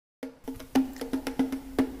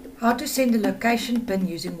How to send a location pin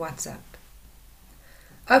using WhatsApp.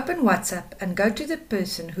 Open WhatsApp and go to the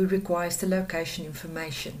person who requires the location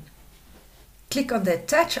information. Click on the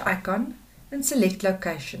attach icon and select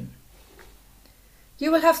location.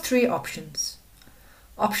 You will have three options.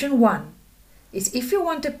 Option 1 is if you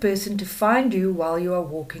want a person to find you while you are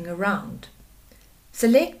walking around.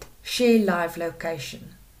 Select Share Live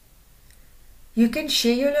Location. You can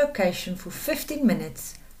share your location for 15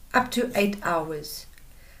 minutes up to 8 hours.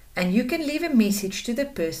 And you can leave a message to the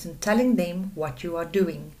person telling them what you are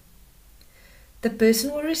doing. The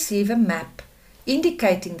person will receive a map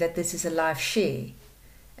indicating that this is a live share,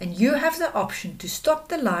 and you have the option to stop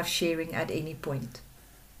the live sharing at any point.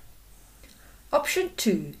 Option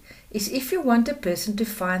 2 is if you want a person to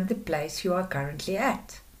find the place you are currently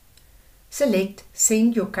at. Select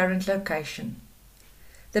Send Your Current Location.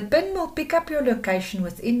 The pin will pick up your location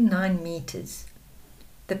within 9 meters.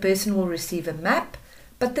 The person will receive a map,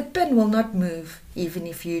 but the pin will not move even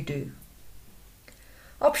if you do.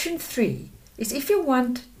 Option 3 is if you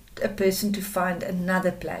want a person to find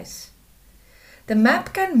another place. The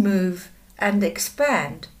map can move and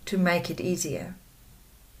expand to make it easier.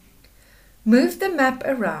 Move the map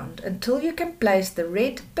around until you can place the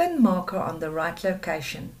red pin marker on the right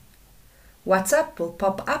location. WhatsApp will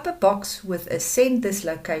pop up a box with a Send This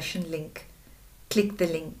Location link. Click the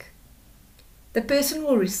link. The person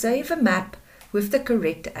will receive a map with the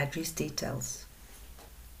correct address details.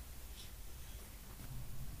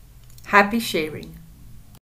 Happy sharing!